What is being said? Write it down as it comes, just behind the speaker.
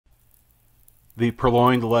The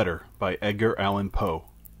Purloined Letter by Edgar Allan Poe.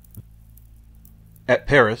 At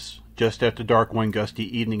Paris, just after dark one gusty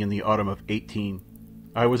evening in the autumn of 18,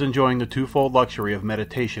 I was enjoying the twofold luxury of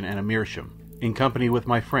meditation and a meerschaum, in company with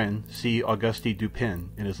my friend C. Auguste Dupin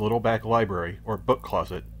in his little back library or book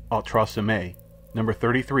closet, au troisième, number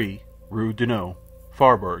 33, Rue Dunot,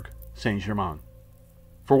 Faubourg Saint-Germain.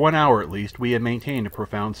 For 1 hour at least we had maintained a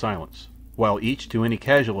profound silence, while each to any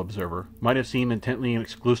casual observer might have seemed intently and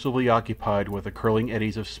exclusively occupied with the curling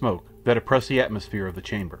eddies of smoke that oppressed the atmosphere of the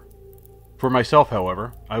chamber. For myself,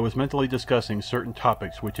 however, I was mentally discussing certain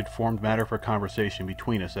topics which had formed matter for conversation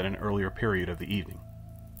between us at an earlier period of the evening.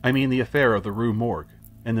 I mean the affair of the Rue Morgue,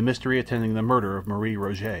 and the mystery attending the murder of Marie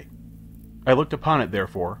Rogêt. I looked upon it,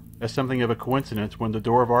 therefore, as something of a coincidence when the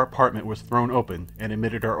door of our apartment was thrown open and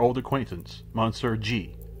admitted our old acquaintance, Monsieur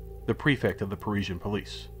G., the prefect of the Parisian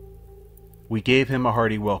police. We gave him a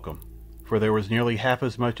hearty welcome, for there was nearly half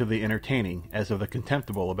as much of the entertaining as of the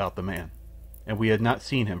contemptible about the man, and we had not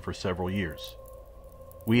seen him for several years.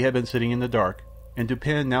 We had been sitting in the dark, and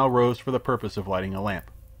Dupin now rose for the purpose of lighting a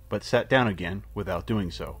lamp, but sat down again without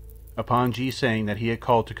doing so, upon G saying that he had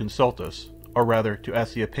called to consult us, or rather to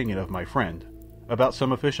ask the opinion of my friend, about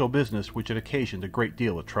some official business which had occasioned a great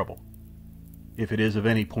deal of trouble. "If it is of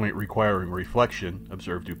any point requiring reflection,"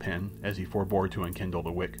 observed Dupin, as he forbore to enkindle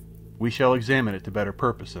the wick, "we shall examine it to better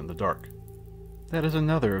purpose in the dark." "That is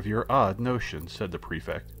another of your odd notions," said the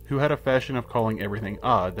prefect, who had a fashion of calling everything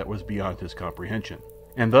odd that was beyond his comprehension,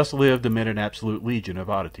 and thus lived amid an absolute legion of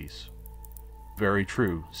oddities. "Very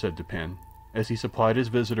true," said Dupin, as he supplied his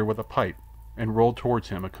visitor with a pipe and rolled towards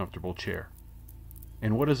him a comfortable chair.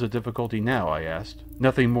 "And what is the difficulty now?" I asked.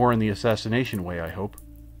 "Nothing more in the assassination way, I hope?"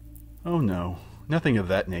 "Oh no, nothing of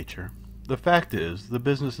that nature. The fact is, the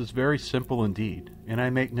business is very simple indeed, and I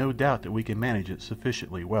make no doubt that we can manage it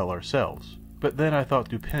sufficiently well ourselves. But then I thought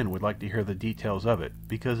Dupin would like to hear the details of it,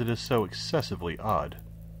 because it is so excessively odd."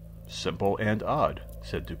 "Simple and odd,"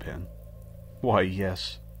 said Dupin. "Why,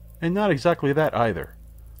 yes, and not exactly that either.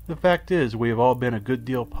 The fact is, we have all been a good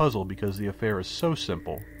deal puzzled because the affair is so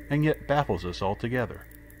simple, and yet baffles us altogether."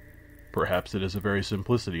 "Perhaps it is the very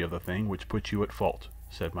simplicity of the thing which puts you at fault,"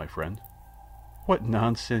 said my friend. "What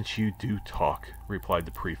nonsense you do talk," replied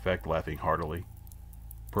the prefect, laughing heartily.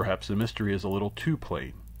 "Perhaps the mystery is a little too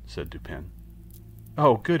plain," said Dupin.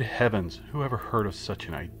 "Oh, good heavens! Who ever heard of such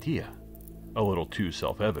an idea? A little too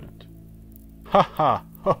self-evident." "Ha ha!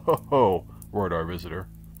 Ho ho ho!" roared our visitor,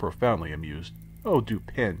 profoundly amused. "Oh,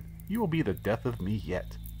 Dupin, you will be the death of me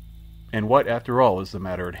yet." "And what, after all, is the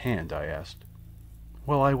matter at hand?" I asked.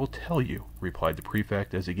 "Well, I will tell you," replied the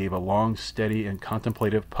prefect, as he gave a long, steady, and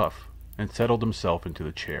contemplative puff, and settled himself into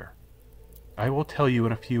the chair. "I will tell you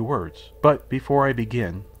in a few words, but before I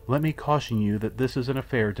begin, let me caution you that this is an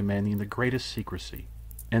affair demanding the greatest secrecy,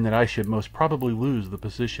 and that I should most probably lose the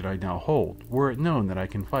position I now hold were it known that I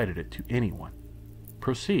confided it to anyone."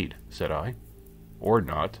 "Proceed," said I. "Or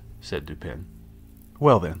not," said Dupin.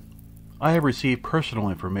 "Well then, I have received personal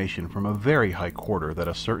information from a very high quarter that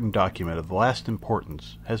a certain document of the last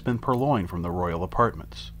importance has been purloined from the royal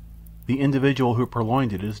apartments. The individual who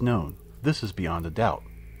purloined it is known. This is beyond a doubt.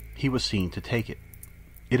 He was seen to take it.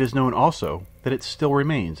 It is known also that it still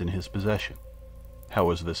remains in his possession."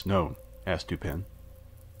 "How is this known?" asked Dupin.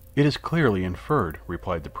 "It is clearly inferred,"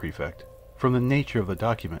 replied the prefect, "from the nature of the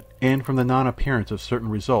document, and from the non-appearance of certain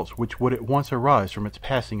results which would at once arise from its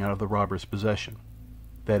passing out of the robber's possession.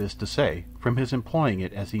 That is to say, from his employing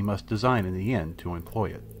it as he must design in the end to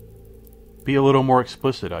employ it." "Be a little more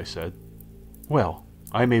explicit," I said. "Well,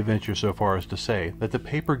 I may venture so far as to say that the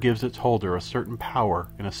paper gives its holder a certain power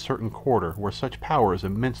in a certain quarter where such power is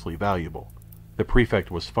immensely valuable." The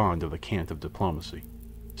prefect was fond of the cant of diplomacy.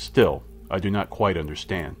 "Still, I do not quite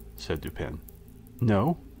understand," said Dupin.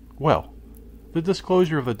 "No? Well, the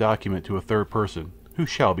disclosure of the document to a third person, who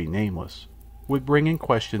shall be nameless, would bring in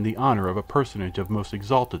question the honor of a personage of most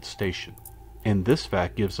exalted station, and this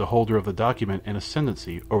fact gives the holder of the document an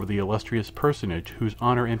ascendancy over the illustrious personage whose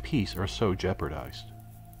honor and peace are so jeopardized."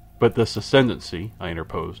 "But this ascendancy," I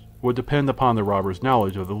interposed, "would depend upon the robber's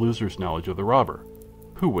knowledge of the loser's knowledge of the robber.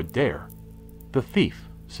 Who would dare?" "The thief,"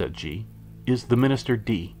 said G., "is the Minister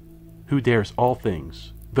D., who dares all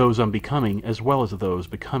things, those unbecoming as well as those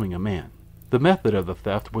becoming a man. The method of the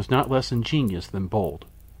theft was not less ingenious than bold.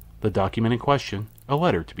 The document in question, a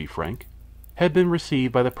letter to be frank, had been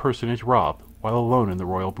received by the personage robbed while alone in the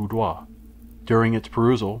royal boudoir. During its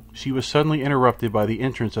perusal she was suddenly interrupted by the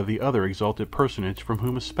entrance of the other exalted personage from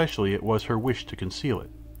whom especially it was her wish to conceal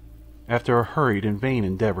it. After a hurried and vain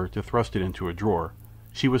endeavor to thrust it into a drawer,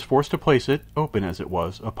 she was forced to place it, open as it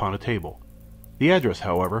was, upon a table. The address,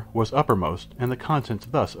 however, was uppermost and the contents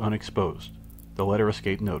thus unexposed. the letter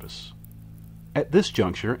escaped notice. At this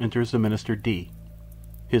juncture enters the minister D.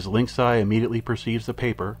 His lynx eye immediately perceives the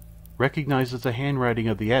paper, recognizes the handwriting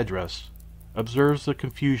of the address, observes the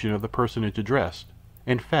confusion of the personage addressed,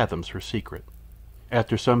 and fathoms her secret.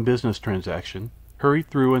 After some business transaction, hurried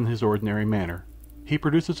through in his ordinary manner, he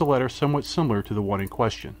produces a letter somewhat similar to the one in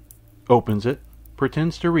question, opens it,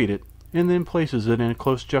 pretends to read it, and then places it in a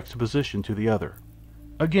close juxtaposition to the other.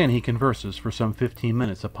 Again he converses for some 15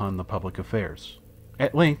 minutes upon the public affairs.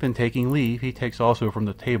 At length, in taking leave, he takes also from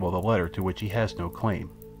the table the letter to which he has no claim.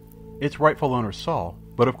 Its rightful owner saw,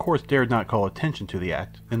 but of course dared not call attention to the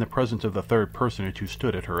act in the presence of the third personage who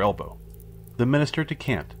stood at her elbow. The minister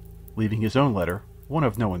decamped, leaving his own letter, one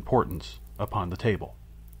of no importance, upon the table.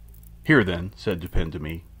 "Here, then," said Dupin to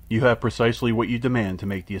me, "you have precisely what you demand to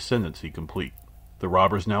make the ascendancy complete. The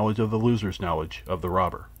robber's knowledge of the loser's knowledge of the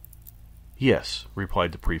robber." "Yes,"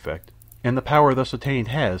 replied the prefect, "and the power thus attained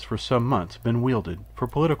has, for some months, been wielded, for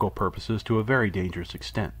political purposes, to a very dangerous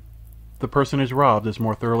extent. The personage robbed is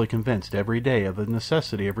more thoroughly convinced every day of the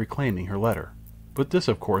necessity of reclaiming her letter, but this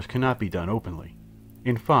of course cannot be done openly.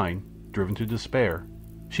 In fine, driven to despair,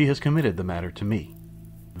 she has committed the matter to me."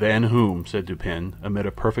 "Than whom," said Dupin, amid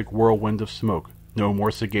a perfect whirlwind of smoke, "no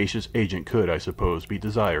more sagacious agent could, I suppose, be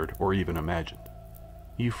desired or even imagined."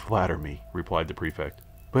 "You flatter me," replied the prefect,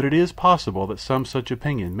 "but it is possible that some such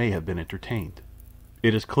opinion may have been entertained."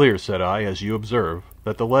 "It is clear," said I, "as you observe,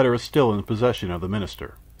 that the letter is still in possession of the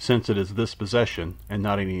minister, since it is this possession, and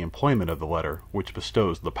not any employment of the letter, which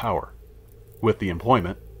bestows the power. With the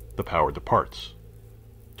employment, the power departs."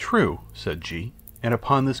 "True," said G., "and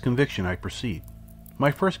upon this conviction I proceed. My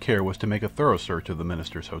first care was to make a thorough search of the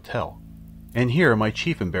minister's hotel, and here my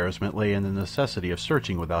chief embarrassment lay in the necessity of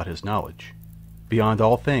searching without his knowledge. Beyond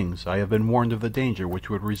all things, I have been warned of the danger which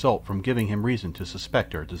would result from giving him reason to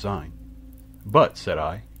suspect our design." "But," said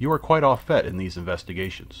I, "you are quite au fait in these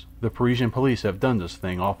investigations. The Parisian police have done this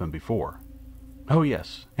thing often before." "Oh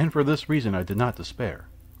yes, and for this reason I did not despair.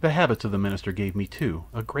 The habits of the minister gave me, too,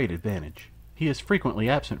 a great advantage. He is frequently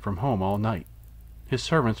absent from home all night. His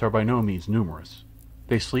servants are by no means numerous.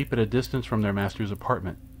 They sleep at a distance from their master's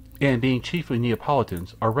apartment, and being chiefly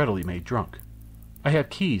Neapolitans, are readily made drunk. I have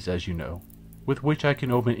keys, as you know, with which I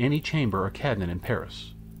can open any chamber or cabinet in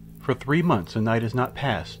Paris. For 3 months a night has not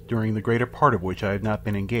passed, during the greater part of which I have not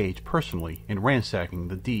been engaged personally in ransacking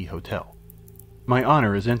the D Hotel. My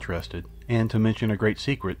honor is interested, and, to mention a great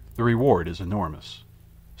secret, the reward is enormous.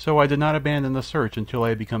 So I did not abandon the search until I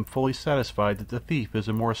had become fully satisfied that the thief is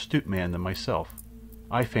a more astute man than myself.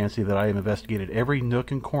 I fancy that I have investigated every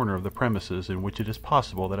nook and corner of the premises in which it is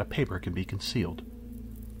possible that a paper can be concealed."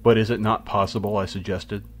 "But is it not possible," I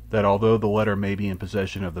suggested, "that although the letter may be in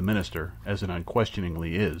possession of the minister, as it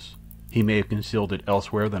unquestioningly is, he may have concealed it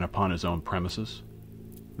elsewhere than upon his own premises?"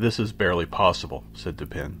 "This is barely possible," said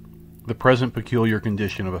Dupin. "The present peculiar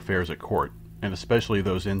condition of affairs at court, and especially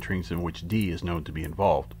those intrigues in which D is known to be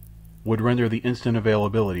involved, would render the instant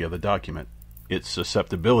availability of the document, its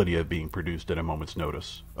susceptibility of being produced at a moment's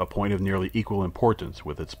notice, a point of nearly equal importance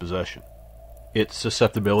with its possession." "Its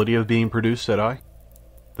susceptibility of being produced," said I.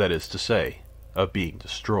 "That is to say, of being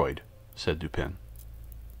destroyed," said Dupin.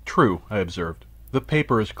 "True," I observed. "The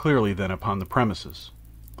paper is clearly then upon the premises.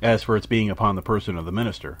 As for its being upon the person of the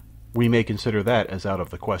minister, we may consider that as out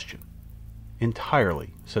of the question."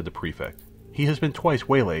 "Entirely," said the prefect. "He has been twice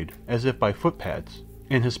waylaid, as if by footpads,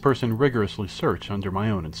 and his person rigorously searched under my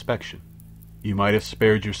own inspection." "You might have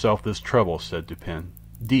spared yourself this trouble," said Dupin.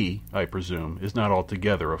 "D, I presume, is not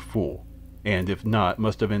altogether a fool, and if not,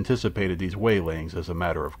 must have anticipated these waylayings as a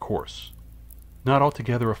matter of course." "Not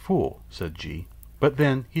altogether a fool," said G., "but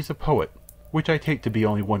then he's a poet, which I take to be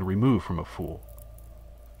only one remove from a fool."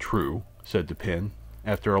 "True," said Dupin,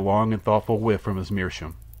 after a long and thoughtful whiff from his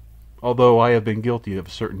meerschaum, "although I have been guilty of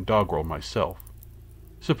a certain doggerel myself."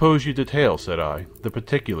 "Suppose you detail," said I, "the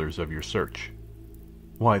particulars of your search."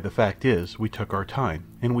 "Why, the fact is, we took our time,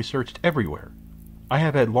 and we searched everywhere. I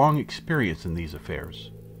have had long experience in these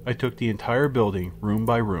affairs. I took the entire building, room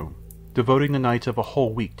by room, devoting the nights of a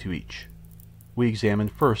whole week to each. We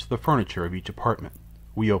examined first the furniture of each apartment.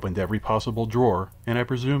 We opened every possible drawer, and I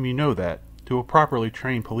presume you know that, to a properly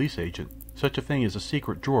trained police agent, such a thing as a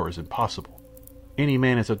secret drawer is impossible. Any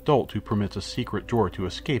man is a dolt who permits a secret drawer to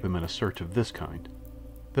escape him in a search of this kind.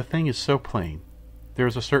 The thing is so plain. There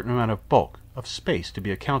is a certain amount of bulk, of space, to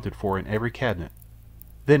be accounted for in every cabinet.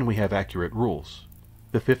 Then we have accurate rules.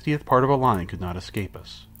 The 50th part of a line could not escape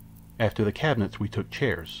us. After the cabinets we took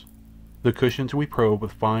chairs. The cushions we probe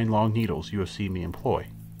with fine long needles you have seen me employ.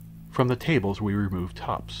 From the tables we remove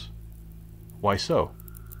tops." "Why so?"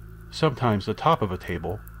 "Sometimes the top of a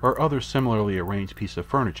table, or other similarly arranged piece of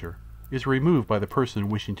furniture, is removed by the person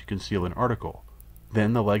wishing to conceal an article.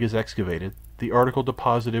 Then the leg is excavated, the article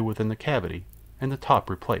deposited within the cavity, and the top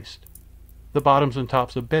replaced. The bottoms and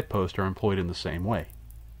tops of bedposts are employed in the same way.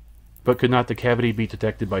 But could not the cavity be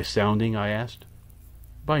detected by sounding? I asked.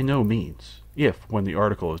 By no means, if, when the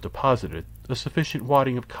article is deposited, a sufficient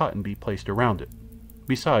wadding of cotton be placed around it.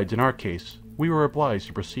 Besides, in our case, we were obliged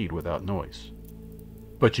to proceed without noise.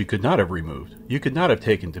 But you could not have removed, you could not have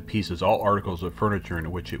taken to pieces all articles of furniture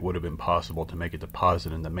in which it would have been possible to make a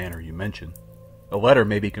deposit in the manner you mention. A letter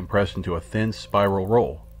may be compressed into a thin spiral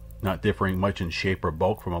roll, not differing much in shape or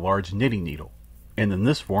bulk from a large knitting needle, and in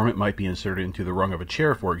this form it might be inserted into the rung of a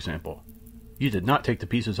chair, for example. You did not take to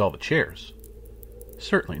pieces all the chairs.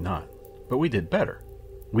 Certainly not, but we did better.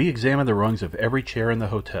 We examined the rungs of every chair in the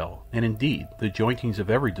hotel, and indeed the jointings of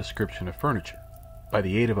every description of furniture, by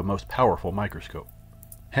the aid of a most powerful microscope.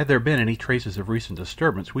 Had there been any traces of recent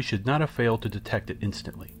disturbance, we should not have failed to detect it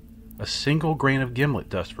instantly. A single grain of gimlet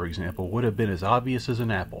dust, for example, would have been as obvious as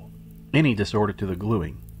an apple. Any disorder to the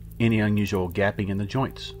gluing, any unusual gapping in the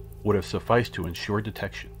joints, would have sufficed to ensure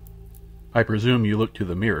detection. I presume you looked to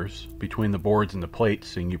the mirrors, between the boards and the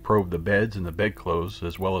plates, and you probed the beds and the bedclothes,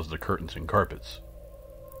 as well as the curtains and carpets.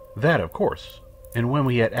 That, of course, and when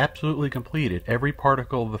we had absolutely completed every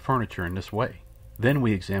particle of the furniture in this way, then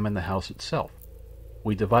we examined the house itself.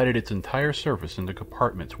 We divided its entire surface into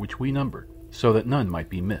compartments which we numbered, so that none might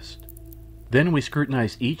be missed. Then we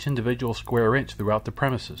scrutinized each individual square inch throughout the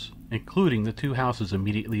premises, including the two houses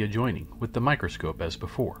immediately adjoining, with the microscope as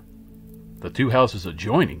before. "The two houses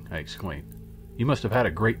adjoining!" I exclaimed. "You must have had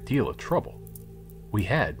a great deal of trouble." "We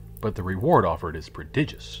had, but the reward offered is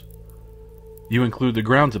prodigious." "You include the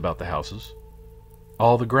grounds about the houses?"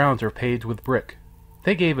 "All the grounds are paved with brick.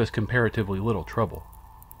 They gave us comparatively little trouble.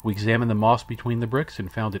 We examined the moss between the bricks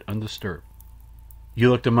and found it undisturbed." "You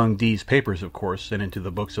looked among D's papers, of course, and into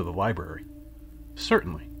the books of the library?"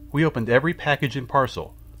 "Certainly. We opened every package and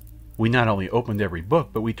parcel. We not only opened every book,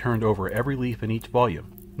 but we turned over every leaf in each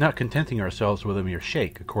volume, not contenting ourselves with a mere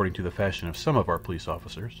shake, according to the fashion of some of our police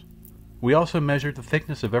officers. We also measured the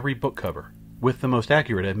thickness of every book cover, with the most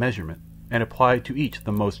accurate measurement, and applied to each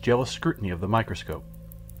the most jealous scrutiny of the microscope.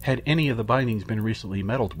 Had any of the bindings been recently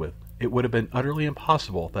meddled with, it would have been utterly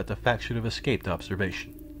impossible that the fact should have escaped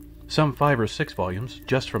observation. Some 5 or 6 volumes,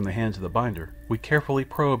 just from the hands of the binder, we carefully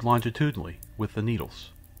probed longitudinally with the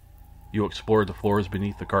needles." "You explored the floors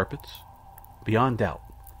beneath the carpets?" "Beyond doubt.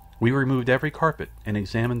 We removed every carpet and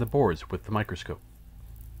examined the boards with the microscope."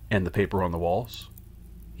 "And the paper on the walls?"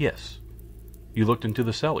 "Yes." "You looked into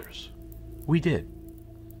the cellars?" "We did."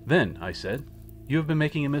 "Then," I said, "you have been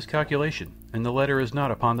making a miscalculation, and the letter is not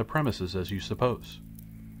upon the premises as you suppose."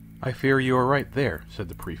 "I fear you are right there," said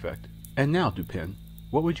the Prefect. "And now, Dupin,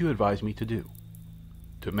 what would you advise me to do?"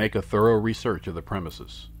 "To make a thorough research of the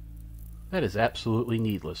premises." "That is absolutely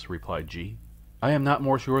needless," replied G. "I am not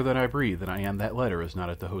more sure than I breathe than I am that letter is not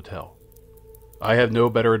at the hotel." "I have no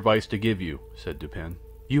better advice to give you," said Dupin.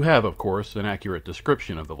 "You have, of course, an accurate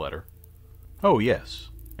description of the letter." "Oh, yes."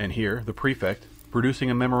 And here the Prefect,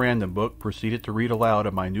 producing a memorandum book, proceeded to read aloud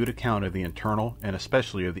a minute account of the internal and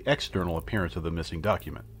especially of the external appearance of the missing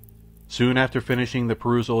document. Soon after finishing the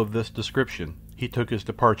perusal of this description, he took his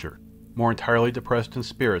departure, more entirely depressed in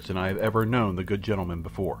spirits than I have ever known the good gentleman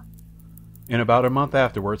before. In about a month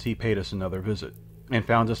afterwards he paid us another visit, and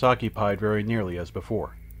found us occupied very nearly as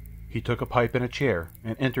before. He took a pipe and a chair,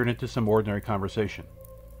 and entered into some ordinary conversation.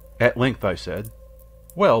 At length I said,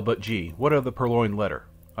 "Well, but G, what of the Purloined Letter?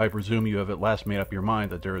 I presume you have at last made up your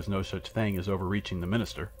mind that there is no such thing as overreaching the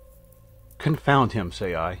minister." "Confound him,"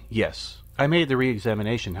 say I. "Yes. I made the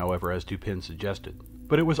re-examination, however, as Dupin suggested,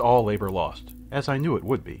 but it was all labor lost, as I knew it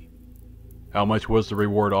would be." "How much was the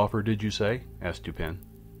reward offered, did you say?" asked Dupin.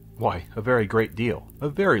 "Why, a very great deal, a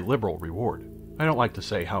very liberal reward. I don't like to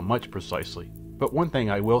say how much precisely, but one thing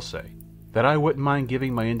I will say, that I wouldn't mind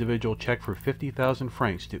giving my individual check for 50,000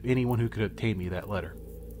 francs to anyone who could obtain me that letter.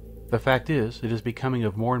 The fact is, it is becoming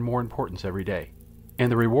of more and more importance every day,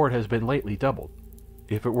 and the reward has been lately doubled.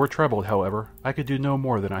 If it were trebled, however, I could do no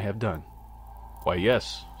more than I have done." "Why,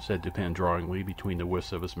 yes," said Dupin drawingly between the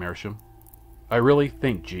whiffs of his meerschaum. "I really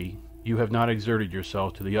think, G, you have not exerted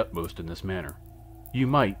yourself to the utmost in this matter. You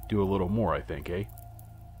might do a little more, I think, eh?"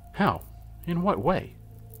 "How? In what way?"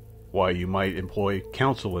 "Why, you might employ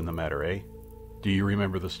counsel in the matter, eh? Do you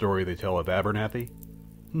remember the story they tell of Abernathy?"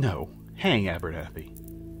 "No. Hang Abernathy."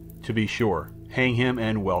 "To be sure, hang him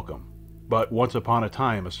and welcome. But once upon a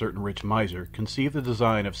time a certain rich miser conceived the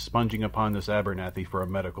design of sponging upon this Abernathy for a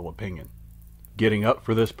medical opinion. Getting up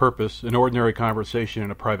for this purpose an ordinary conversation in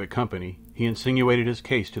a private company, he insinuated his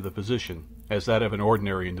case to the physician as that of an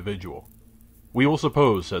ordinary individual. "We will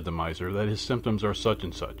suppose," said the miser, "that his symptoms are such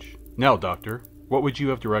and such. Now, doctor, what would you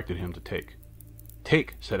have directed him to take?"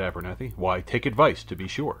 "Take," said Abernethy, "why, take advice, to be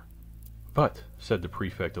sure." "But," said the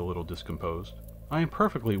Prefect, a little discomposed, "I am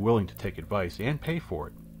perfectly willing to take advice, and pay for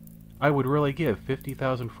it. I would really give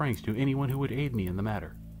 50,000 francs to anyone who would aid me in the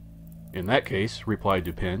matter." "In that case," replied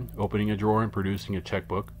Dupin, opening a drawer and producing a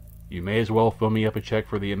check-book, "you may as well fill me up a check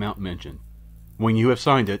for the amount mentioned. When you have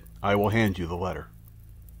signed it, I will hand you the letter."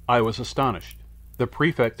 I was astonished. The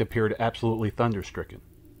Prefect appeared absolutely thunderstricken.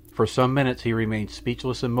 For some minutes he remained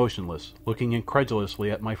speechless and motionless, looking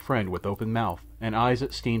incredulously at my friend with open mouth and eyes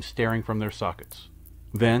that seemed staring from their sockets.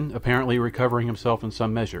 Then, apparently recovering himself in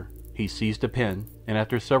some measure, he seized a pen, and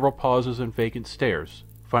after several pauses and vacant stares,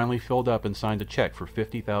 finally filled up and signed a check for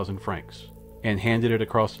 50,000 francs, and handed it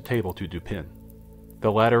across the table to Dupin.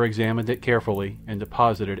 The latter examined it carefully and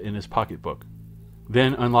deposited it in his pocket-book.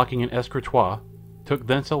 Then, unlocking an escritoire, took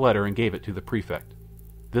thence a letter and gave it to the Prefect.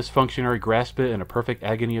 This functionary grasped it in a perfect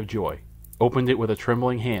agony of joy, opened it with a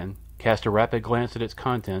trembling hand, cast a rapid glance at its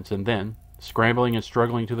contents, and then, scrambling and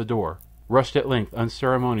struggling to the door, rushed at length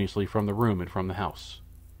unceremoniously from the room and from the house,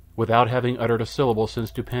 without having uttered a syllable since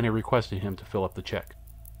Dupin had requested him to fill up the check.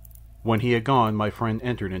 When he had gone, my friend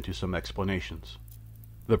entered into some explanations.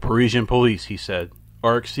 "The Parisian police," he said,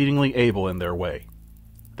 "are exceedingly able in their way.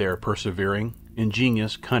 They are persevering,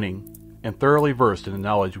 ingenious, cunning, and thoroughly versed in the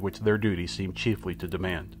knowledge which their duty seemed chiefly to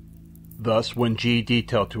demand. Thus, when G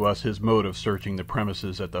detailed to us his mode of searching the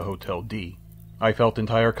premises at the Hotel D, I felt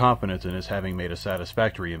entire confidence in his having made a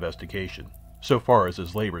satisfactory investigation, so far as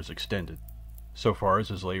his labors extended." "So far as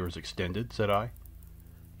his labors extended?" said I.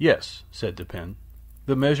 "Yes," said Dupin.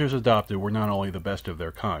 "The measures adopted were not only the best of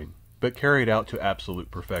their kind, but carried out to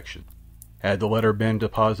absolute perfection. Had the letter been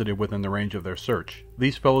deposited within the range of their search,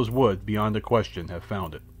 these fellows would, beyond a question, have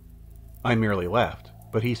found it." I merely laughed,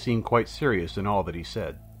 but he seemed quite serious in all that he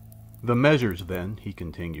said. "The measures, then," he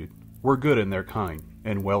continued, "were good in their kind,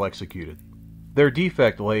 and well executed. Their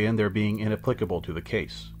defect lay in their being inapplicable to the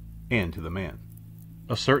case, and to the man.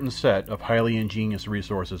 A certain set of highly ingenious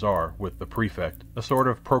resources are, with the Prefect, a sort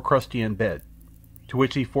of Procrustean bed, to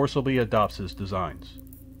which he forcibly adopts his designs.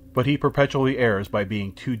 But he perpetually errs by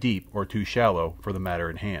being too deep or too shallow for the matter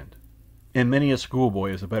in hand, and many a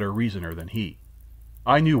schoolboy is a better reasoner than he.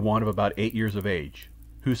 I knew one of about 8 years of age,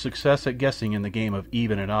 whose success at guessing in the game of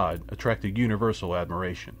even and odd attracted universal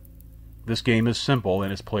admiration. This game is simple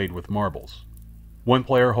and is played with marbles. One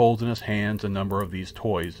player holds in his hands a number of these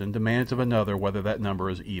toys and demands of another whether that number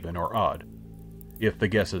is even or odd. If the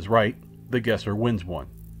guess is right, the guesser wins one.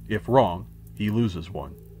 If wrong, he loses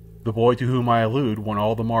one. The boy to whom I allude won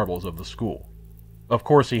all the marbles of the school. Of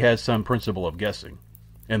course he had some principle of guessing,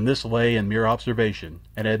 and this lay in mere observation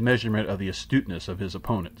and a measurement of the astuteness of his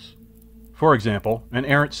opponents. For example, an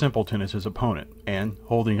arrant simpleton is his opponent, and,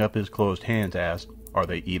 holding up his closed hands, asks, "Are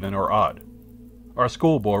they even or odd?" Our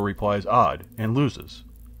schoolboy replies odd, and loses.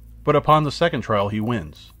 But upon the second trial he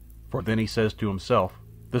wins, for then he says to himself,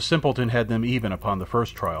 "The simpleton had them even upon the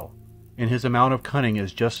first trial, and his amount of cunning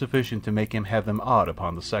is just sufficient to make him have them odd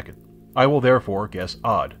upon the second. I will therefore guess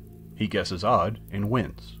odd." He guesses odd, and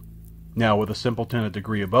wins. Now, with a simpleton a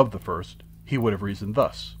degree above the first, he would have reasoned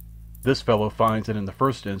thus: "This fellow finds that in the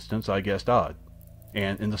first instance I guessed odd,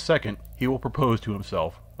 and in the second he will propose to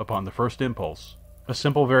himself, upon the first impulse, a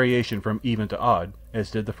simple variation from even to odd,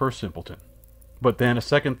 as did the first simpleton. But then a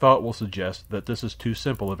second thought will suggest that this is too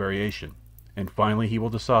simple a variation, and finally he will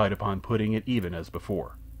decide upon putting it even as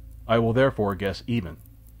before. I will therefore guess even."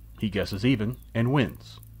 He guesses even, and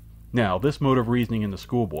wins. Now, this mode of reasoning in the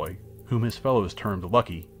schoolboy, whom his fellows termed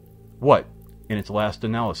lucky, what, in its last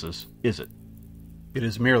analysis, is it? "It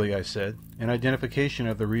is merely," I said, "an identification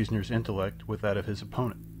of the reasoner's intellect with that of his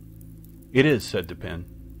opponent." "It is," said Dupin,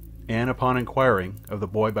 and upon inquiring of the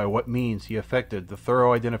boy by what means he effected the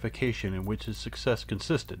thorough identification in which his success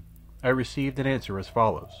consisted, I received an answer as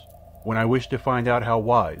follows: "When I wish to find out how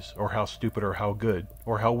wise, or how stupid, or how good,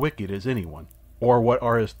 or how wicked is anyone, or what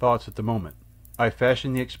are his thoughts at the moment, I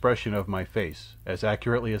fashion the expression of my face, as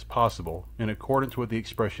accurately as possible, in accordance with the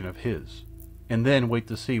expression of his, and then wait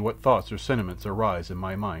to see what thoughts or sentiments arise in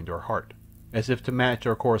my mind or heart, as if to match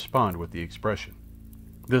or correspond with the expression.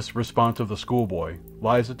 This response of the schoolboy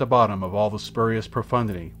lies at the bottom of all the spurious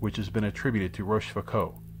profundity which has been attributed to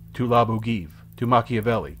Rochefoucauld, to La Bougive, to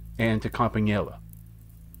Machiavelli, and to Campanella."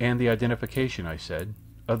 "And the identification," I said,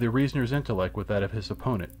 "of the reasoner's intellect with that of his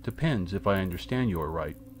opponent depends, if I understand you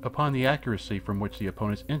aright, upon the accuracy from which the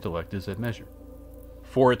opponent's intellect is measured."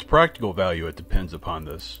 "For its practical value it depends upon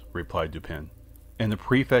this," replied Dupin, "and the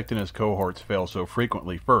Prefect and his cohorts fail so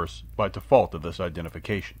frequently, first, by default of this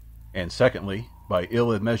identification, and secondly, by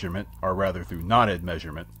ill-admeasurement, or rather through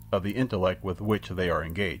non-admeasurement, of the intellect with which they are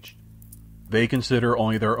engaged. They consider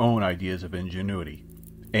only their own ideas of ingenuity,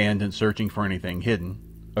 and in searching for anything hidden,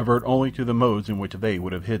 avert only to the modes in which they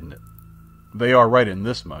would have hidden it. They are right in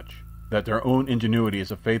this much, that their own ingenuity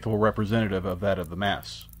is a faithful representative of that of the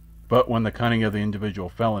mass, but when the cunning of the individual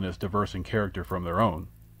felon is diverse in character from their own,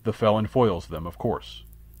 the felon foils them, of course.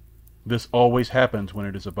 This always happens when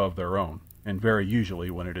it is above their own, and very usually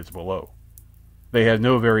when it is below. They have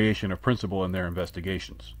no variation of principle in their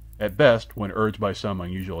investigations. At best, when urged by some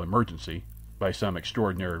unusual emergency, by some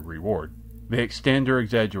extraordinary reward, they extend or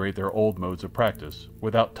exaggerate their old modes of practice,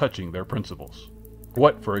 without touching their principles.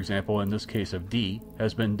 What, for example, in this case of D,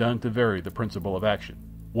 has been done to vary the principle of action?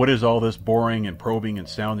 What is all this boring and probing and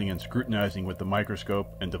sounding and scrutinizing with the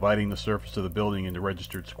microscope and dividing the surface of the building into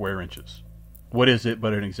registered square inches? What is it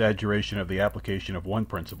but an exaggeration of the application of one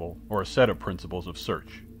principle, or a set of principles of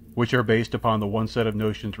search, which are based upon the one set of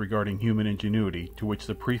notions regarding human ingenuity to which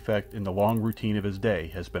the prefect in the long routine of his day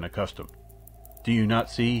has been accustomed? Do you not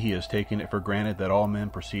see he has taken it for granted that all men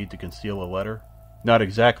proceed to conceal a letter? Not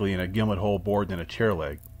exactly in a gimlet hole bored in a chair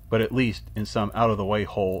leg, but at least in some out-of-the-way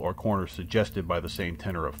hole or corner suggested by the same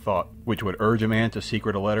tenor of thought, which would urge a man to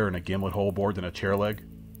secrete a letter in a gimlet hole bored in a chair leg?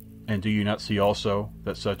 And do you not see also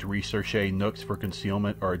that such recherché nooks for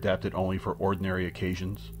concealment are adapted only for ordinary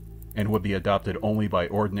occasions, and would be adopted only by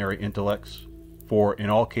ordinary intellects? For, in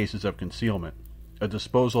all cases of concealment, a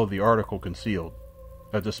disposal of the article concealed,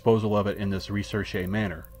 a disposal of it in this recherché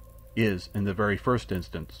manner, is, in the very first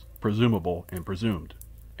instance, presumable and presumed,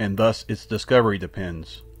 and thus its discovery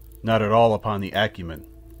depends, not at all upon the acumen,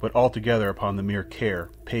 but altogether upon the mere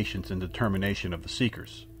care, patience, and determination of the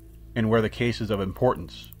seekers. And where the case is of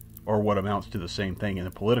importance, or what amounts to the same thing in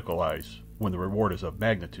the political eyes, when the reward is of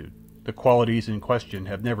magnitude, the qualities in question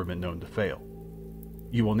have never been known to fail.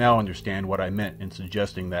 You will now understand what I meant in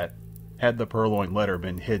suggesting that, had the Purloined Letter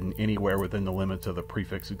been hidden anywhere within the limits of the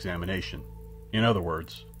prefect's examination, in other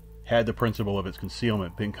words, had the principle of its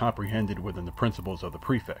concealment been comprehended within the principles of the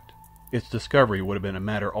prefect, its discovery would have been a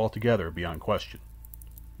matter altogether beyond question.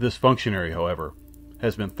 This functionary, however,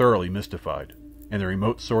 has been thoroughly mystified, and the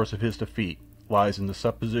remote source of his defeat lies in the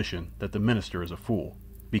supposition that the minister is a fool,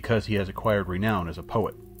 because he has acquired renown as a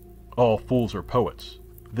poet. All fools are poets.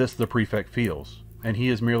 This the prefect feels, and he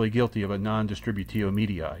is merely guilty of a non-distributio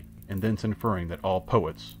medii, and thence inferring that all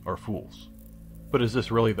poets are fools. But is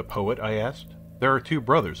this really the poet? I asked. There are two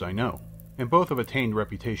brothers, I know, and both have attained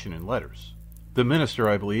reputation in letters. The minister,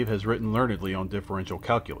 I believe, has written learnedly on differential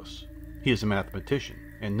calculus. He is a mathematician,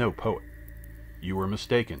 and no poet. You were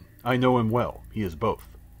mistaken. I know him well. He is both.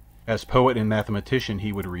 As poet and mathematician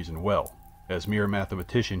he would reason well. As mere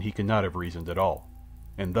mathematician he could not have reasoned at all,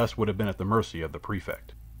 and thus would have been at the mercy of the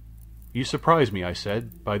prefect. You surprise me, I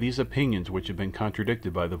said, by these opinions which have been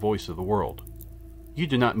contradicted by the voice of the world. You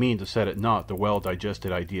do not mean to set at naught the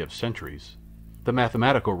well-digested idea of centuries. The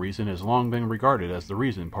mathematical reason has long been regarded as the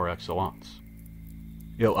reason par excellence.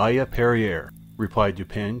 Il y a Perrier, replied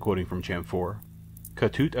Dupin, quoting from Chamfort, que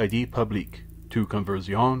toute idée publique, toute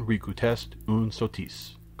conversion recrutest une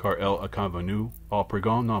sottise, car elle a convenu au plus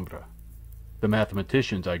grand nombre. The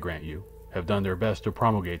mathematicians, I grant you, have done their best to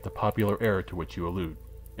promulgate the popular error to which you allude,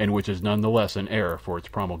 and which is none the less an error for its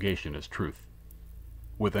promulgation as truth.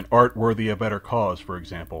 With an art worthy a better cause, for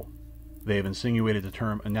example, they have insinuated the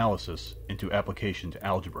term analysis into application to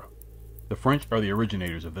algebra. The French are the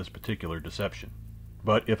originators of this particular deception.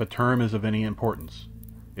 But if a term is of any importance,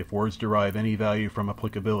 if words derive any value from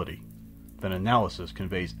applicability, then analysis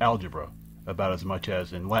conveys algebra about as much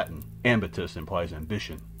as in Latin ambitus implies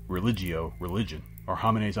ambition, religio religion, or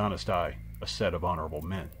homines honesti a set of honorable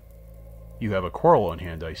men. You have a quarrel on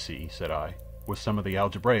hand, I see, said I, with some of the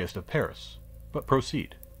algebraists of Paris. But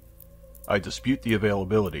proceed. I dispute the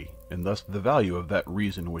availability, and thus the value of that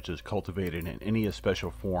reason which is cultivated in any especial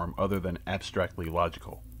form other than abstractly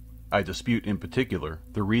logical. I dispute, in particular,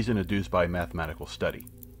 the reason adduced by mathematical study.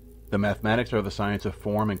 The mathematics are the science of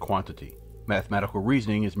form and quantity. Mathematical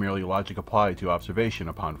reasoning is merely logic applied to observation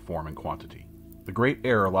upon form and quantity. The great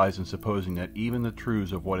error lies in supposing that even the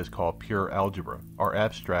truths of what is called pure algebra are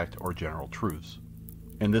abstract or general truths.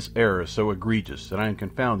 And this error is so egregious that I am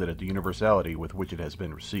confounded at the universality with which it has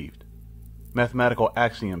been received. Mathematical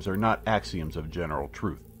axioms are not axioms of general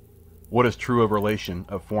truth. What is true of relation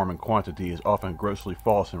of form and quantity is often grossly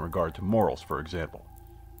false in regard to morals, for example.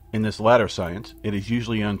 In this latter science, it is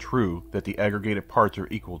usually untrue that the aggregated parts are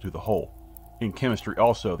equal to the whole. In chemistry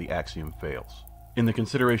also the axiom fails. In the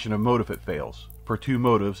consideration of motive it fails, for two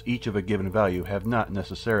motives each of a given value have not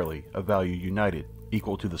necessarily a value united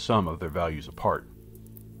equal to the sum of their values apart.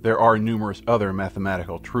 There are numerous other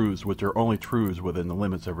mathematical truths which are only truths within the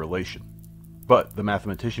limits of relation. But the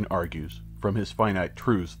mathematician argues, from his finite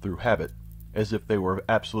truths through habit, as if they were of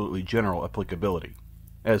absolutely general applicability,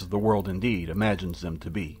 as the world indeed imagines them to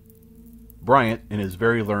be. Bryant, in his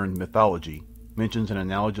very learned mythology, mentions an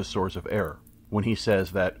analogous source of error, when he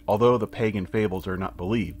says that, although the pagan fables are not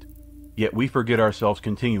believed, yet we forget ourselves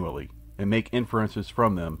continually, and make inferences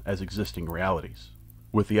from them as existing realities.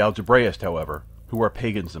 With the algebraists, however, who are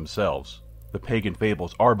pagans themselves, the pagan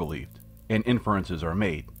fables are believed, and inferences are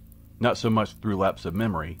made, not so much through lapse of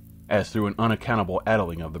memory, as through an unaccountable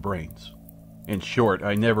addling of the brains. In short,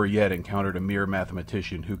 I never yet encountered a mere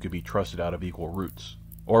mathematician who could be trusted out of equal roots,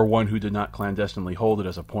 or one who did not clandestinely hold it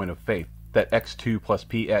as a point of faith that x2 plus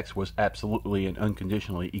px was absolutely and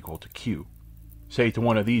unconditionally equal to q. Say to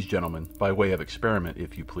one of these gentlemen, by way of experiment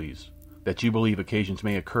if you please, that you believe occasions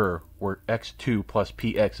may occur where x2 plus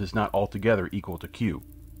px is not altogether equal to q,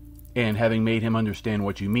 and having made him understand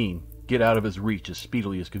what you mean, get out of his reach as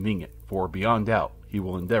speedily as convenient, for, beyond doubt, he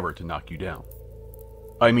will endeavor to knock you down.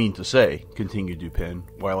 I mean to say, continued Dupin,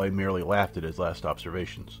 while I merely laughed at his last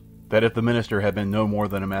observations, that if the minister had been no more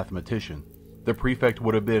than a mathematician, the prefect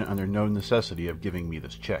would have been under no necessity of giving me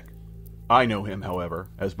this check. I know him, however,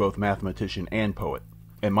 as both mathematician and poet,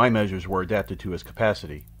 and my measures were adapted to his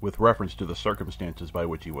capacity, with reference to the circumstances by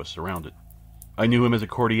which he was surrounded. I knew him as a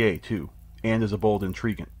courtier, too, and as a bold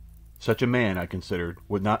intriguant. Such a man, I considered,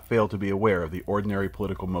 would not fail to be aware of the ordinary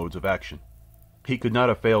political modes of action. He could not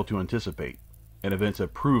have failed to anticipate, and events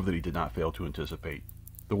have proved that he did not fail to anticipate,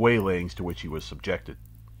 the waylayings to which he was subjected.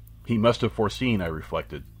 He must have foreseen, I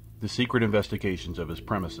reflected, the secret investigations of his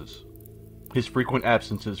premises. His frequent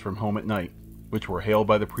absences from home at night, which were hailed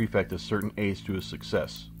by the prefect as certain aids to his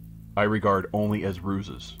success, I regard only as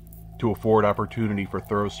ruses, to afford opportunity for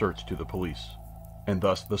thorough search to the police, and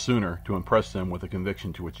thus the sooner to impress them with the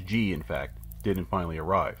conviction to which G, in fact, did finally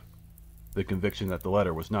arrive, the conviction that the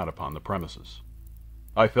letter was not upon the premises.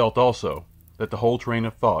 I felt also that the whole train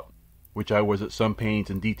of thought, which I was at some pains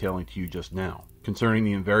in detailing to you just now, concerning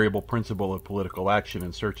the invariable principle of political action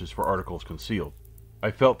in searches for articles concealed,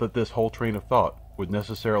 I felt that this whole train of thought would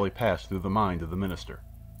necessarily pass through the mind of the minister.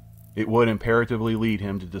 It would imperatively lead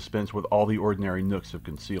him to dispense with all the ordinary nooks of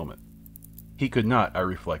concealment. He could not, I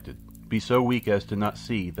reflected, be so weak as to not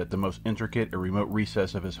see that the most intricate and remote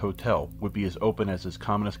recess of his hotel would be as open as his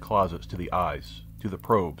commonest closets to the eyes, to the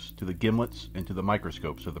probes, to the gimlets, and to the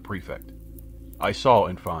microscopes of the prefect. I saw,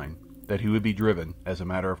 in fine, that he would be driven, as a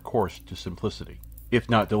matter of course, to simplicity, if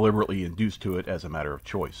not deliberately induced to it as a matter of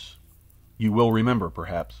choice. You will remember,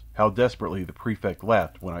 perhaps, how desperately the prefect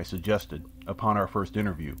laughed when I suggested, upon our first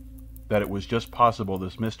interview, that it was just possible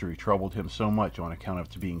this mystery troubled him so much on account of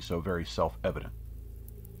its being so very self-evident.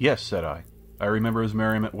 Yes, said I remember his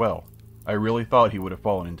merriment well. I really thought he would have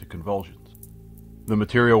fallen into convulsions. The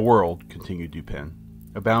material world, continued Dupin,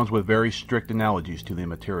 abounds with very strict analogies to the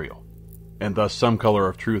immaterial, and thus some color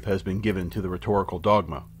of truth has been given to the rhetorical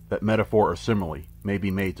dogma that metaphor or simile may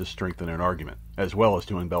be made to strengthen an argument, as well as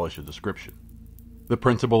to embellish a description. The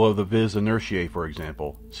principle of the vis inertiae, for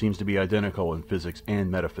example, seems to be identical in physics and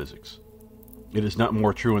metaphysics. It is not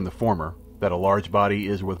more true in the former, that a large body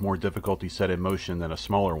is with more difficulty set in motion than a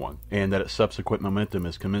smaller one, and that its subsequent momentum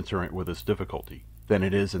is commensurate with its difficulty, than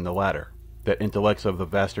it is in the latter, that intellects of the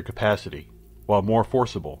vaster capacity, while more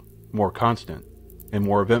forcible, more constant, and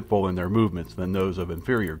more eventful in their movements than those of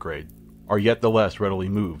inferior grade, are yet the less readily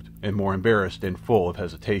moved, and more embarrassed and full of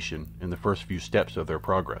hesitation in the first few steps of their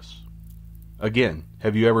progress. Again,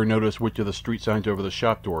 have you ever noticed which of the street signs over the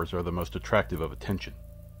shop doors are the most attractive of attention?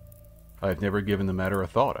 I have never given the matter a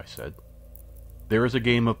thought, I said. There is a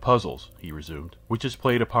game of puzzles, he resumed, which is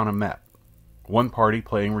played upon a map. One party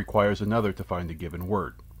playing requires another to find a given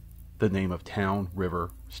word, the name of town,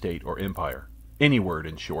 river, state, or empire, any word,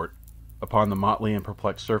 in short, upon the motley and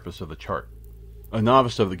perplexed surface of the chart. A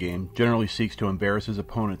novice of the game generally seeks to embarrass his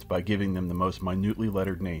opponents by giving them the most minutely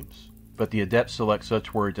lettered names, but the adept selects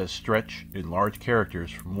such words as stretch in large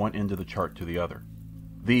characters from one end of the chart to the other.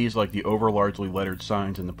 These, like the over-largely lettered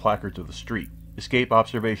signs in the placards of the street, escape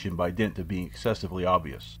observation by dint of being excessively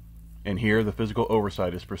obvious, and here the physical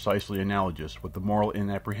oversight is precisely analogous with the moral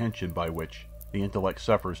inapprehension by which the intellect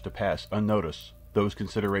suffers to pass unnoticed those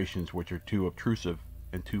considerations which are too obtrusive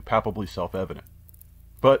and too palpably self-evident.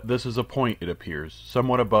 But this is a point, it appears,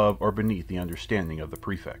 somewhat above or beneath the understanding of the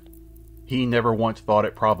prefect. He never once thought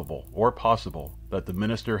it probable, or possible, that the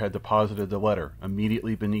minister had deposited the letter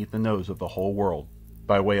immediately beneath the nose of the whole world,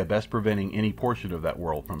 by way of best preventing any portion of that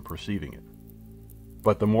world from perceiving it.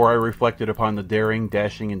 But the more I reflected upon the daring,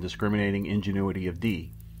 dashing, and discriminating ingenuity of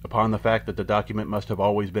D, upon the fact that the document must have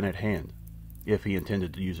always been at hand, if he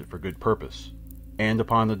intended to use it for good purpose, and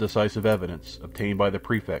upon the decisive evidence obtained by the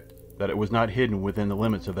Prefect that it was not hidden within the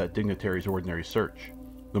limits of that dignitary's ordinary search,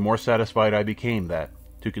 the more satisfied I became that,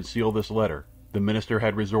 to conceal this letter, the minister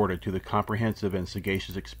had resorted to the comprehensive and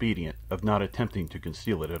sagacious expedient of not attempting to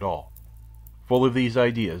conceal it at all. Full of these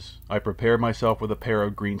ideas, I prepared myself with a pair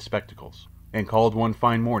of green spectacles, and called one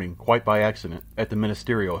fine morning, quite by accident, at the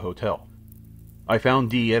Ministerial Hotel. I found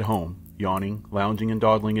D at home, yawning, lounging, and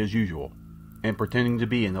dawdling as usual, and pretending to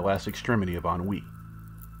be in the last extremity of ennui.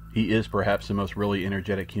 He is perhaps the most really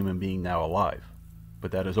energetic human being now alive,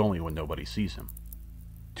 but that is only when nobody sees him.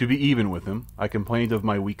 To be even with him, I complained of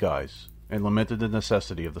my weak eyes, and lamented the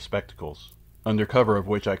necessity of the spectacles, under cover of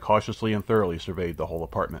which I cautiously and thoroughly surveyed the whole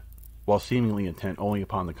apartment, while seemingly intent only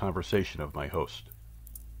upon the conversation of my host.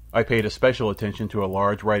 I paid especial attention to a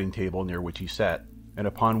large writing table near which he sat, and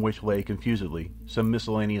upon which lay confusedly some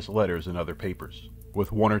miscellaneous letters and other papers,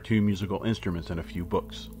 with one or two musical instruments and a few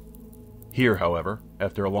books. Here, however,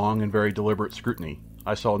 after a long and very deliberate scrutiny,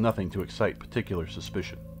 I saw nothing to excite particular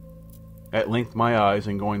suspicion. At length my eyes,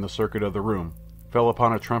 in going the circuit of the room, fell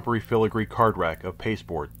upon a trumpery filigree card-rack of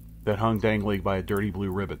pasteboard that hung dangling by a dirty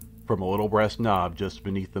blue ribbon from a little brass knob just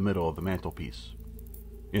beneath the middle of the mantelpiece.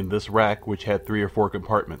 In this rack, which had 3 or 4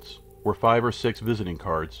 compartments, were 5 or 6 visiting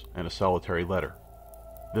cards and a solitary letter.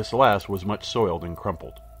 This last was much soiled and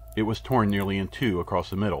crumpled. It was torn nearly in two across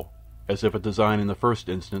the middle, as if a design in the first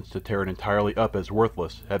instance to tear it entirely up as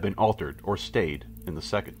worthless had been altered or stayed in the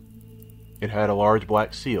second. It had a large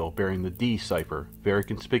black seal bearing the D cipher very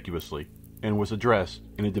conspicuously, and was addressed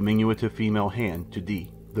in a diminutive female hand to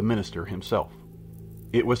D, the minister himself.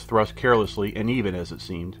 It was thrust carelessly and even, as it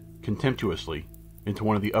seemed, contemptuously, into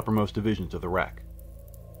one of the uppermost divisions of the rack.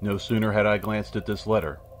 No sooner had I glanced at this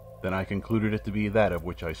letter than I concluded it to be that of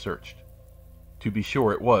which I searched. To be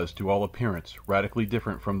sure, it was, to all appearance, radically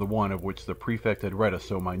different from the one of which the Prefect had read us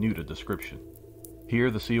so minute a description. Here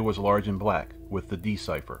the seal was large and black, with the D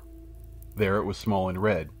cipher. There it was small and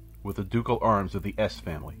red, with the ducal arms of the S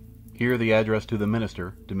family. Here the address to the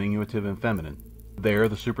minister, diminutive and feminine. There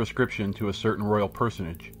the superscription to a certain royal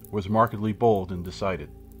personage was markedly bold and decided.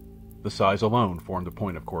 The size alone formed a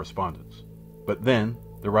point of correspondence. But then,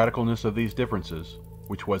 the radicalness of these differences,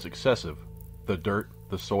 which was excessive, the dirt,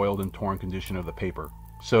 the soiled and torn condition of the paper,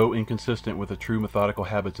 so inconsistent with the true methodical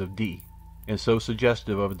habits of D, and so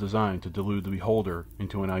suggestive of a design to delude the beholder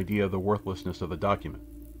into an idea of the worthlessness of the document.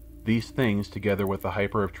 These things, together with the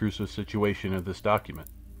hyper-obtrusive situation of this document,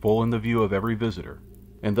 full in the view of every visitor,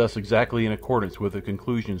 and thus exactly in accordance with the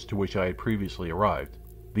conclusions to which I had previously arrived,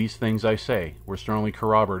 these things, I say, were strongly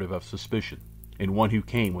corroborative of suspicion, in one who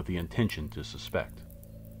came with the intention to suspect.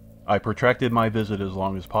 I protracted my visit as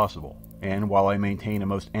long as possible, and while I maintained a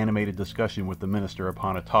most animated discussion with the minister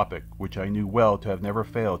upon a topic which I knew well to have never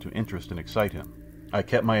failed to interest and excite him, I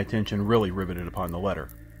kept my attention really riveted upon the letter.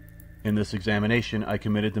 In this examination I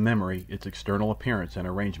committed to memory its external appearance and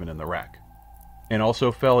arrangement in the rack, and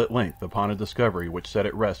also fell at length upon a discovery which set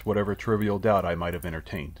at rest whatever trivial doubt I might have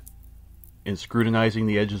entertained. In scrutinizing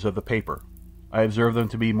the edges of the paper, I observed them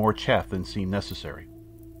to be more chaff than seemed necessary.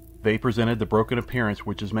 They presented the broken appearance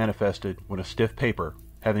which is manifested when a stiff paper,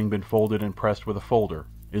 having been folded and pressed with a folder,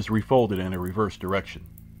 is refolded in a reverse direction,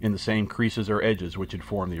 in the same creases or edges which had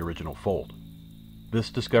formed the original fold. This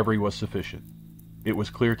discovery was sufficient. It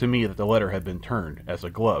was clear to me that the letter had been turned, as a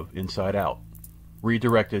glove, inside out,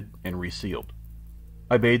 redirected, and resealed.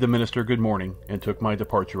 I bade the minister good morning, and took my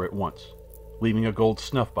departure at once, leaving a gold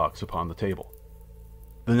snuff-box upon the table.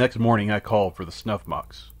 The next morning I called for the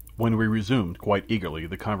snuff-box, when we resumed quite eagerly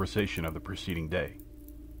the conversation of the preceding day.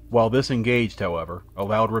 While this engaged, however, a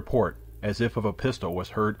loud report, as if of a pistol, was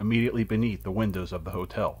heard immediately beneath the windows of the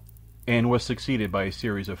hotel, and was succeeded by a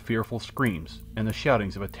series of fearful screams and the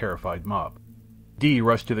shoutings of a terrified mob. D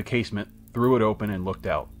rushed to the casement, threw it open, and looked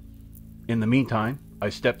out. In the meantime, I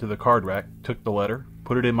stepped to the card-rack, took the letter,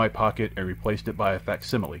 put it in my pocket, and replaced it by a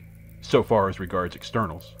facsimile, so far as regards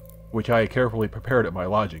externals, which I had carefully prepared at my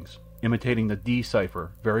lodgings, imitating the D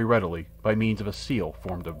cipher very readily by means of a seal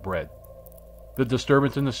formed of bread. The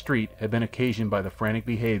disturbance in the street had been occasioned by the frantic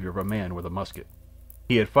behavior of a man with a musket.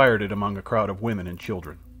 He had fired it among a crowd of women and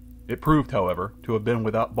children. It proved, however, to have been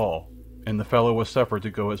without ball, and the fellow was suffered to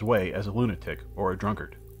go his way as a lunatic or a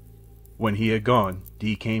drunkard. When he had gone,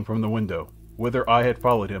 D came from the window, whither I had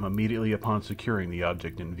followed him immediately upon securing the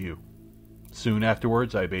object in view. Soon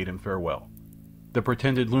afterwards I bade him farewell. The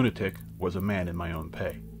pretended lunatic was a man in my own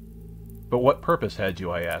pay. But what purpose had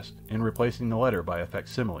you, I asked, in replacing the letter by a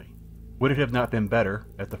facsimile? Would it have not been better,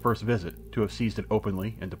 at the first visit, to have seized it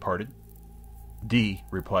openly and departed? D,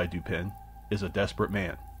 replied Dupin, is a desperate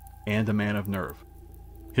man, and a man of nerve.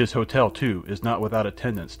 His hotel, too, is not without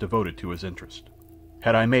attendants devoted to his interest.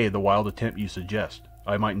 Had I made the wild attempt you suggest,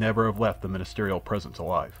 I might never have left the ministerial presence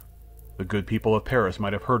alive. The good people of Paris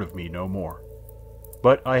might have heard of me no more.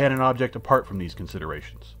 But I had an object apart from these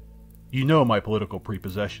considerations. You know my political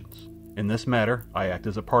prepossessions. In this matter, I act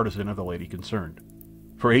as a partisan of the lady concerned.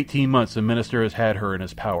 For 18 months the minister has had her in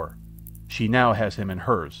his power. She now has him in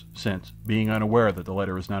hers, since, being unaware that the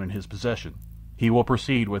letter is not in his possession, he will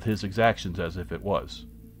proceed with his exactions as if it was.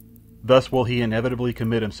 Thus will he inevitably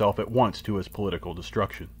commit himself at once to his political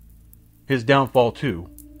destruction. His downfall, too,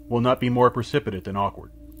 will not be more precipitate than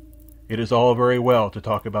awkward. It is all very well to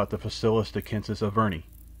talk about the facilis descensus Averni,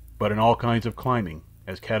 but in all kinds of climbing,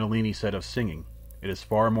 as Catalini said of singing, it is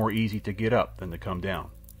far more easy to get up than to come down.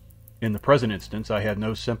 In the present instance I have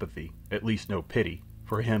no sympathy, at least no pity,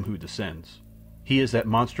 for him who descends. He is that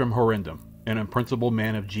monstrum horrendum, an unprincipled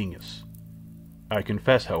man of genius. I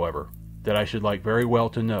confess, however, that I should like very well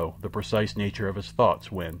to know the precise nature of his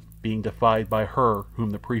thoughts when, being defied by her whom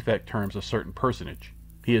the prefect terms a certain personage,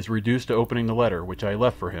 he is reduced to opening the letter which I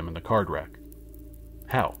left for him in the card-rack.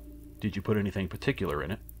 How? Did you put anything particular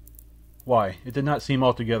in it? Why, it did not seem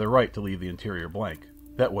altogether right to leave the interior blank.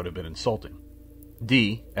 That would have been insulting.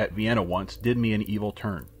 D, at Vienna once, did me an evil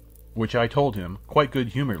turn, which I told him, quite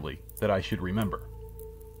good-humoredly, that I should remember.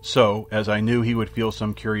 So, as I knew he would feel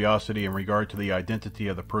some curiosity in regard to the identity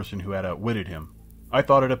of the person who had outwitted him, I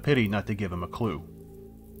thought it a pity not to give him a clue.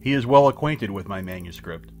 He is well acquainted with my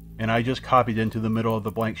manuscript, and I just copied into the middle of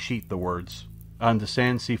the blank sheet the words, "En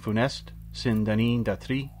descend si funeste, sin danin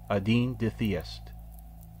d'atri, adin de thieste."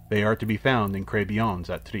 They are to be found in crayons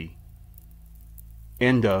at Tri.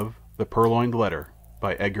 End of The Purloined Letter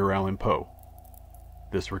by Edgar Allan Poe.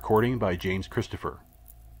 This recording by James Christopher.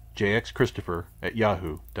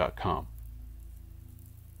 jxchristopher@yahoo.com